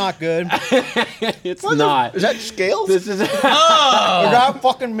 that's not good. It's not. Is that scales? This is. Is that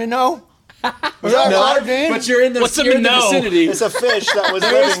fucking minnow? Is that sardine? But you're in the, What's a you're in the minnow? vicinity. It's a fish that was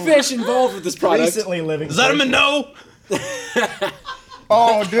There's living fish involved with this product. recently living. Is that a minnow?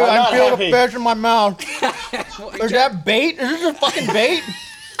 Oh, dude, I not feel happy. the fish in my mouth. Is that bait? Is this a fucking bait?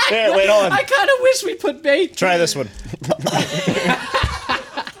 Here, wait on. I kind of wish we put bait. Try this one.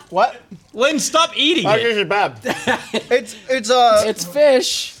 What? Lynn, stop eating Oh, it. yours is bad. It's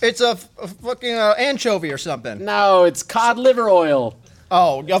fish. It's a fucking anchovy or something. No, it's cod liver oil.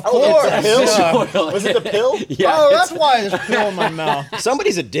 Oh, of It's course. a pill? Fish oil. Was it the pill? Yeah. Oh, it's- that's why there's a pill in my mouth.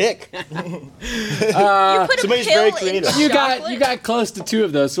 Somebody's a dick. You put a somebody's pill very in creative. you chocolate? got close to 2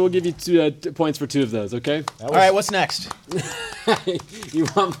 of those, so we'll give you 2 points for 2 of those. Okay. All right, what's next? You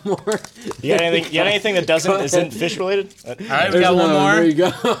want more? You got anything? You got anything that isn't fish related? All right, we There's got one another more. There you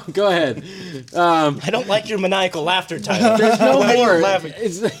go. Go ahead. I don't like your maniacal laughter, Tyler. There's no Why are you more. laughing?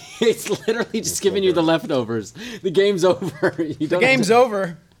 It's literally just giving you the leftovers. The game's over. You don't Game's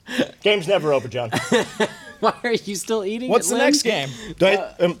over. Game's never over, John. Why are you still eating? What's it, the Lynn? next game? Do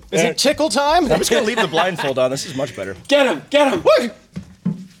I, Is it tickle time? I'm just gonna leave the blindfold on. This is much better. Get him! Get him!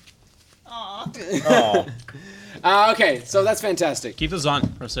 Oh, Okay, so that's fantastic. Keep those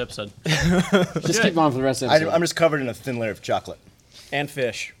on. Rest of the episode. Just keep on for the rest of the episode. I'm just covered in a thin layer of chocolate. And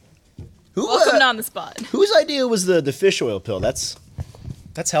fish. Who, Welcome to On the Spot. whose idea was the fish oil pill? That's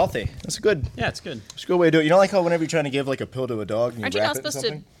healthy. a good. Yeah, it's good. It's a good way to do it. You know, like how whenever you're trying to give like a pill to a dog, and you Aren't you wrap not it in supposed to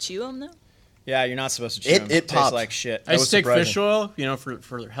something? chew them though? Yeah, you're not supposed to chew It- them. it tastes popped. like shit. I used to take surprising. fish oil,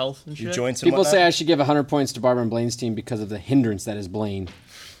 for health and You shit. joints and People whatnot? say I should give 100 points to Barbara and Blaine's team because of the hindrance that is Blaine.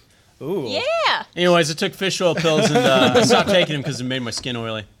 Ooh. Yeah. Anyways, I took fish oil pills and I stopped taking them because it made my skin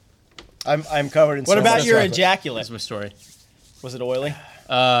oily. I'm covered in. What so about much your chocolate. ejaculate? That's my story. Was it oily?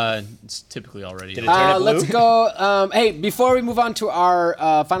 It's typically already. Did it turn it blue? Let's go. Hey, before we move on to our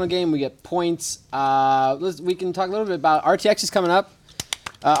final game, we get points. We can talk a little bit about RTX is coming up.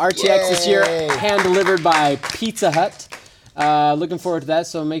 RTX this year, Yay. hand delivered by Pizza Hut. Looking forward to that.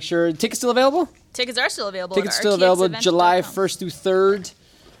 So make sure tickets still available. Tickets are still available. Tickets at still available rtxevent.com. July 1st through 3rd.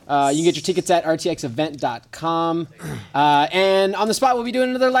 You can get your tickets at rtxevent.com. And on the spot, we'll be doing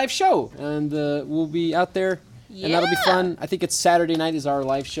another live show. And we'll be out there. And that'll be Yeah. fun. I think it's Saturday night is our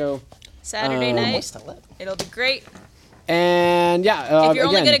live show. Saturday night. It'll be great. And yeah, If you're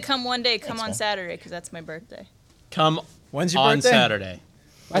only again, gonna come one day, come on Saturday because that's my birthday. Come When's your on birthday? Saturday.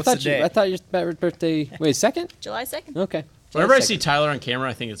 I thought your birthday. Wait, 2nd? July 2nd. Okay. Whenever I July see 2nd. Tyler on camera,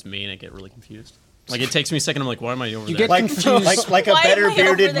 I think it's me and I get really confused. Like, it takes me a second. I'm like, why am I over You there? get Like, confused. like a Why better am I over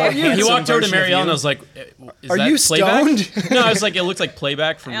bearded there? Mark Hansen He walked over to version of Marielle, you. and I was like, is Are that you playback? stoned? No, I was like, it looked like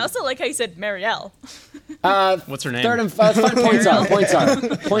playback from, I also like how you said Marielle. what's her name? Third and find points are. Points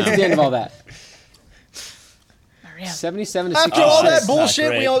at the end of all that. Marielle. 77 to After 66. all that That's not bullshit,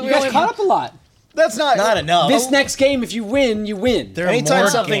 great. we all. You guys caught up a lot. That's not enough. This next game, if you win, you win. There are Anytime more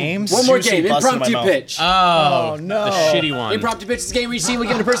something- games. One more seriously game. busted my Impromptu mouth. pitch. Oh, no. the shitty one. Impromptu pitch is a game where you see we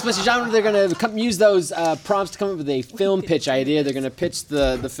give it a person, place, a genre. They're going to use those prompts to come up with a film pitch idea. They're going to pitch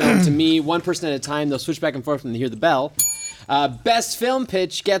the film to me, one person at a time. They'll switch back and forth when they hear the bell. Best film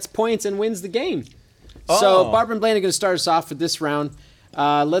pitch gets points and wins the game. So Barbara and Blaine are going to start us off for this round.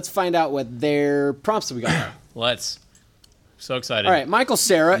 Let's find out what their prompts that we got. Let's. So excited. All right, Michael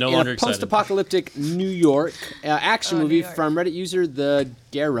Cera No in longer a excited. post-apocalyptic New York action New movie York. from Reddit user The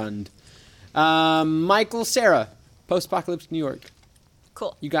Gerund. Michael Cera, post-apocalyptic New York.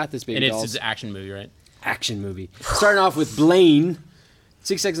 Cool. You got this, baby And it's dolls. an action movie, right? Action movie. Starting off with Blaine.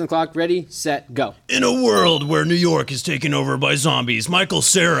 6 seconds on the clock. Ready, set, go. In a world where New York is taken over by zombies, Michael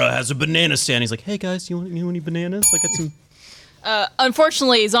Cera has a banana stand. He's like, hey guys, you want any bananas? I got some.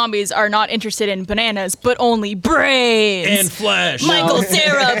 Unfortunately, zombies are not interested in bananas, but only brains. And flesh. Michael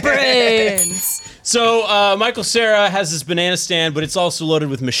Cera brains. So Michael Cera has this banana stand, but it's also loaded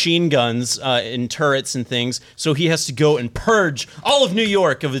with machine guns and turrets and things. So he has to go and purge all of New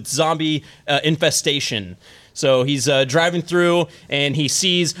York of its zombie infestation. So he's driving through, and he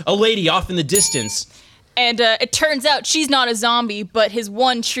sees a lady off in the distance. And it turns out she's not a zombie, but his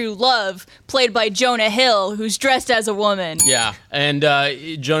one true love, played by Jonah Hill, who's dressed as a woman. Yeah, and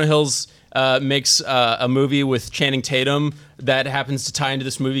Jonah Hill's makes a movie with Channing Tatum that happens to tie into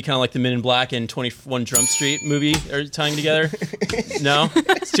this movie, kind of like the Men in Black and 21 Jump Street movie are tying together. No?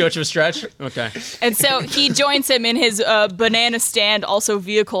 It's too much of a stretch? Okay. And so he joins him in his banana stand, also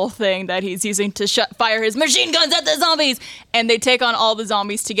vehicle thing that he's using to fire his machine guns at the zombies. And they take on all the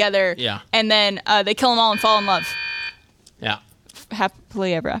zombies together. Yeah. And then they kill them all and fall in love. Yeah.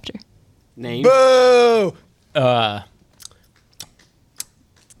 Happily ever after. Name. Boo!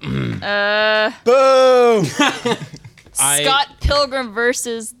 Boo! Scott Pilgrim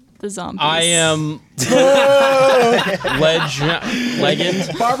versus the zombies. I am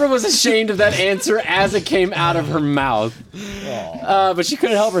legend. Barbara was ashamed of that answer as it came out of her mouth. But she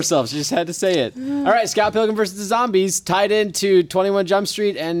couldn't help herself. She just had to say it. All right, Scott Pilgrim versus the Zombies tied into 21 Jump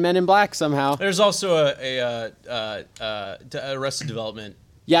Street and Men in Black somehow. There's also a Arrested Development.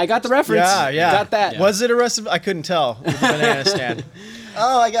 Yeah, I got the reference. Yeah. Got that. Was it Arrested? I couldn't tell. With the banana stand.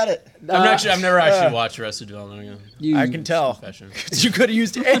 Oh, I got it. I've never actually watched Arrested Development. I can tell. Confession. You could have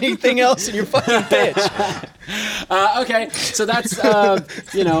used anything else in your fucking pitch. Okay, so that's, a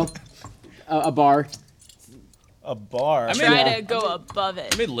bar. A bar. I mean, Try to go above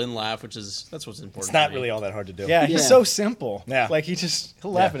it. I made Lynn laugh, that's what's important. It's not to me. really all that hard to do. Yeah, he's Yeah. so simple. Yeah. Like he'll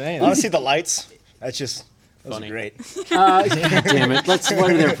laugh at anything. Honestly, the lights. That's just those Funny. are great. Damn it. What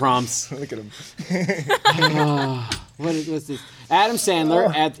are their prompts? Look at him. What's this? Adam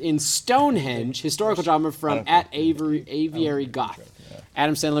Sandler in Stonehenge, historical drama from Aviary Goth.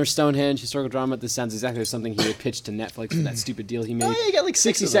 Adam Sandler, Stonehenge, historical drama. This sounds exactly like something he would pitch to Netflix for that stupid deal he made. Oh, yeah, you got like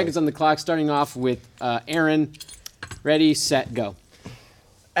 60 6 of seconds those. on the clock, starting off with Aaron. Ready, set, go.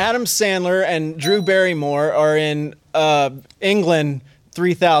 Adam Sandler and Drew Barrymore are in England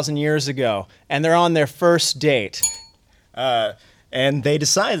 3,000 years ago, and they're on their first date. And they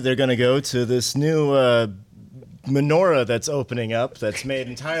decide they're going to go to this new menorah that's opening up that's made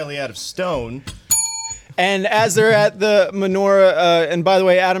entirely out of stone. And as they're at the menorah, and by the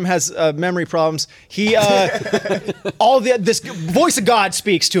way, Adam has memory problems. He, this voice of God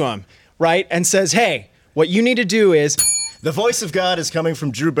speaks to him, right, and says, "Hey, what you need to do is." The voice of God is coming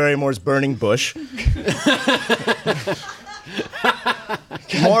from Drew Barrymore's burning bush.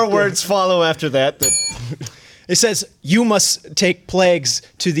 More words follow after that. It says, you must take plagues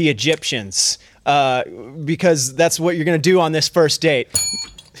to the Egyptians because that's what you're going to do on this first date.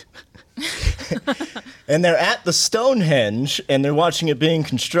 And they're at the Stonehenge, and they're watching it being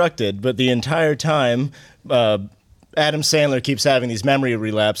constructed, but the entire time, Adam Sandler keeps having these memory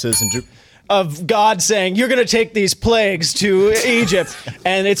relapses, and Of God saying, you're going to take these plagues to Egypt,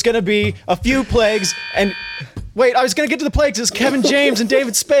 and it's going to be a few plagues, and... Wait, I was going to get to the plagues. It's Kevin James and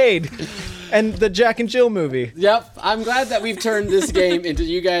David Spade and the Jack and Jill movie. Yep, I'm glad that we've turned this game into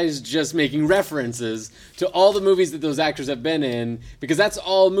you guys just making references to all the movies that those actors have been in, because that's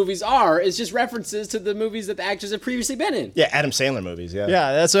all movies are, is just references to the movies that the actors have previously been in. yeah, Adam Sandler movies, yeah.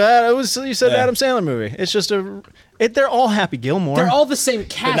 Yeah, that's what it was. You said Yeah. Adam Sandler movie. It's just they're all Happy Gilmore. They're all the same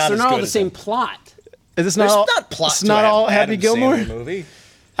cast, not they're as not all good the as same them. plot. Is this There's not all, not plot It's to not an all Happy Adam Gilmore. Sandler movie.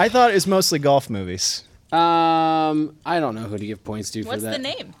 I thought it was mostly golf movies. I don't know who to give points to for What's that. the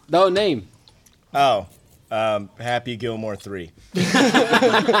name? Oh, name. Oh, Happy Gilmore 3. The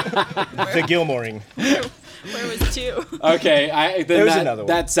Gilmoring. Where was 2? Okay, There was another one.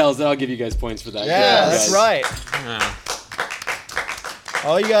 That sells it. I'll give you guys points for that. Yeah, Good that's guys. right. Ah.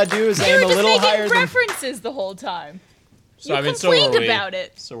 All you gotta do is You aim were a just little making higher than. references the whole time. So, You I mean, so complained were we. about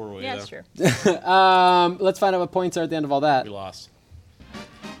it. So were we. Yeah, though. that's true. Let's find out what points are at the end of all that. We lost.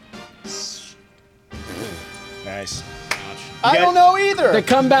 Nice. I don't know either. The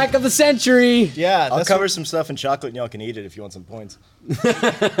comeback of the century. Yeah, I'll that's cover some stuff in chocolate and y'all can eat it if you want some points.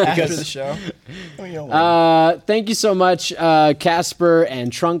 after the show. I mean, you don't Thank you so much, Casper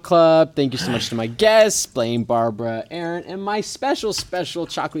and Trunk Club. Thank you so much to my guests, Blaine, Barbara, Aaron, and my special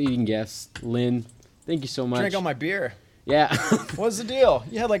chocolate eating guest, Lynn. Thank you so much. Drink all my beer. Yeah, What's the deal?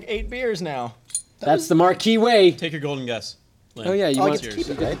 You had like 8 beers now. that's the marquee way. Take your golden guess. Lynn. Oh yeah, you I want get to to keep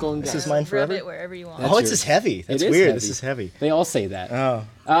keep it, the right? golden This guess. is mine Rub forever? it wherever you want. Oh, it's yours. just heavy. That's It is weird. heavy. This is heavy. They all say that.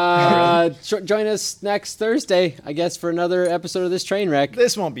 Oh. Join us next Thursday, I guess, for another episode of this train wreck.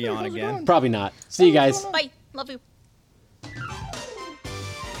 This won't be on again. Probably not. See you guys. Bye. Love you.